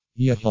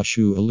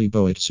Yehoshu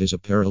Leibowitz is a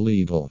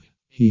paralegal.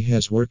 He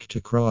has worked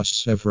across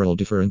several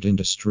different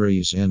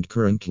industries and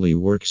currently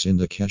works in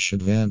the cash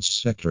advance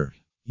sector.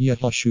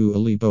 Yehoshu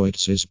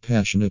Leibowitz is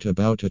passionate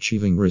about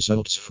achieving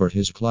results for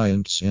his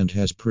clients and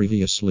has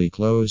previously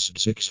closed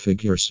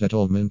six-figure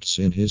settlements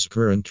in his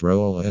current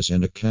role as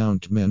an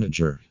account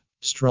manager.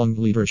 Strong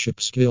leadership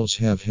skills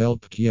have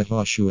helped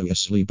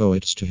Yehoshu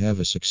Leibowitz to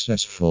have a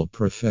successful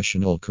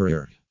professional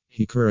career.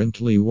 He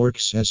currently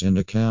works as an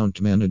account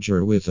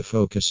manager with a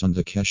focus on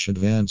the cash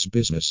advance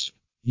business.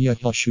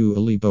 Yehoshu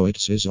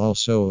Leibowitz is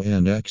also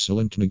an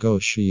excellent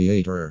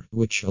negotiator,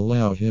 which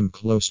allow him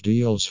close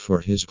deals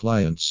for his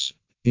clients.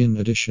 In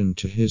addition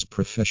to his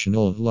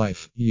professional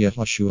life,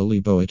 Yehoshu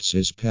Leibowitz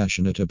is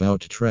passionate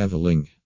about traveling.